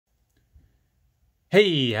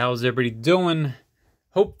Hey, how's everybody doing?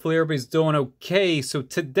 Hopefully everybody's doing okay. So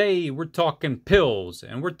today we're talking pills,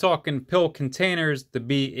 and we're talking pill containers to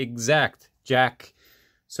be exact, Jack.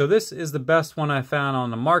 So this is the best one I found on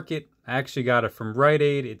the market. I actually got it from Rite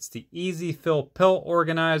Aid. It's the Easy Fill Pill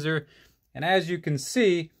Organizer. And as you can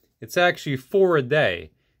see, it's actually for a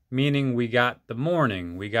day. Meaning we got the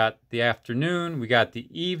morning, we got the afternoon, we got the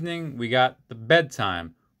evening, we got the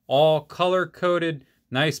bedtime. All color-coded,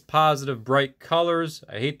 nice, positive, bright colors.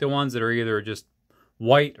 I hate the ones that are either just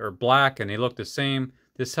white or black and they look the same.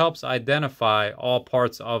 This helps identify all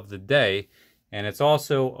parts of the day. And it's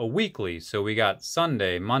also a weekly. So we got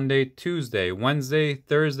Sunday, Monday, Tuesday, Wednesday,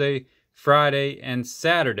 Thursday, Friday, and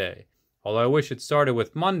Saturday. Although I wish it started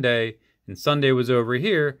with Monday and Sunday was over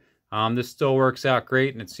here. This still works out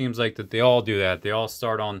great, and it seems like that they all do that. They all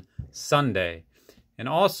start on Sunday. And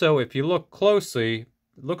also, if you look closely,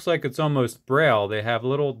 it looks like it's almost braille. They have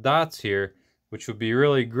little dots here, which would be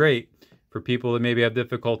really great for people that maybe have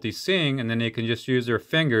difficulty seeing, and then they can just use their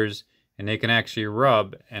fingers and they can actually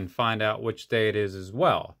rub and find out which day it is as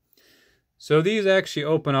well. So these actually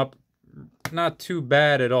open up not too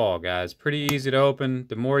bad at all, guys. Pretty easy to open.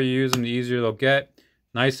 The more you use them, the easier they'll get.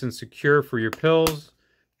 Nice and secure for your pills.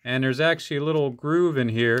 And there's actually a little groove in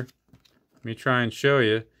here. Let me try and show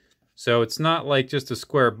you. So it's not like just a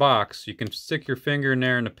square box. You can stick your finger in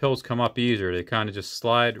there and the pills come up easier. They kind of just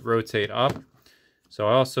slide, rotate up. So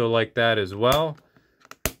I also like that as well.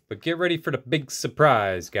 But get ready for the big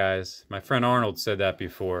surprise, guys. My friend Arnold said that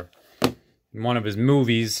before in one of his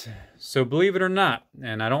movies. So believe it or not,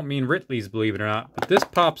 and I don't mean Ridley's Believe It or Not, but this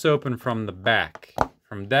pops open from the back.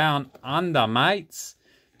 From down on the mates.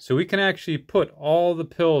 So we can actually put all the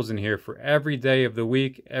pills in here for every day of the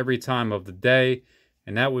week, every time of the day.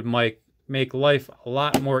 And that would make life a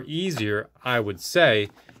lot more easier, I would say.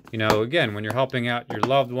 You know, again, when you're helping out your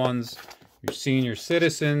loved ones, your senior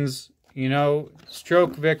citizens, you know,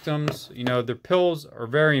 stroke victims, you know, their pills are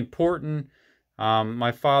very important.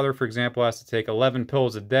 My father, for example, has to take 11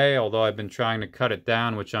 pills a day, although I've been trying to cut it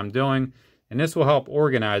down, which I'm doing. And this will help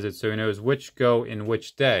organize it so he knows which go in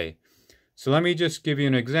which day. So let me just give you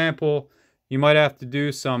an example. You might have to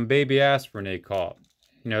do some baby aspirin, they call it.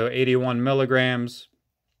 You know, 81 milligrams.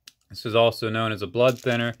 This is also known as a blood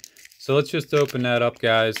thinner. So let's just open that up,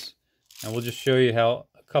 guys. And we'll just show you how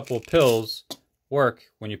a couple of pills work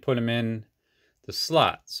when you put them in the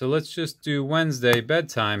slot. So let's just do Wednesday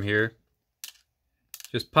bedtime here.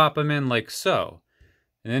 Just pop them in like so.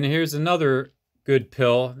 And then here's another good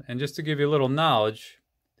pill. And just to give you a little knowledge,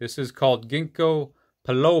 this is called Ginkgo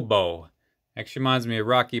biloba. Actually reminds me of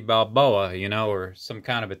Rocky Balboa, you know, or some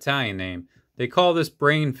kind of Italian name. They call this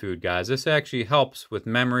brain food, guys. This actually helps with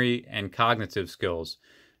memory and cognitive skills.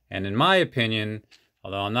 And in my opinion,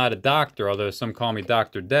 although I'm not a doctor, although some call me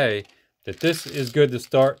Dr. Day, that this is good to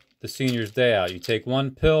start the senior's day out. You take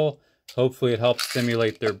one pill, hopefully it helps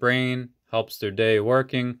stimulate their brain, helps their day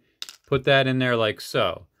working. Put that in there like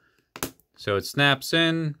so. So it snaps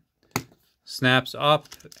in, snaps up,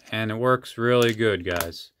 and it works really good,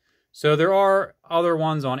 guys. So there are other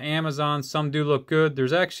ones on Amazon. Some do look good.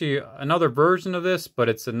 There's actually another version of this, but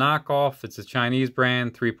it's a knockoff. It's a Chinese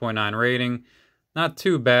brand, 3.9 rating. Not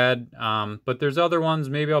too bad, but there's other ones.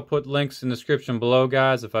 Maybe I'll put links in the description below,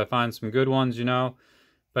 guys, if I find some good ones, you know.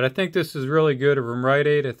 But I think this is really good from Rite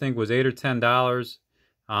Aid. I think it was $8 or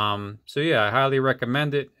 $10. So yeah, I highly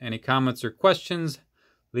recommend it. Any comments or questions,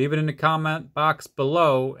 leave it in the comment box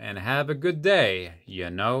below, and have a good day, you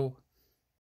know.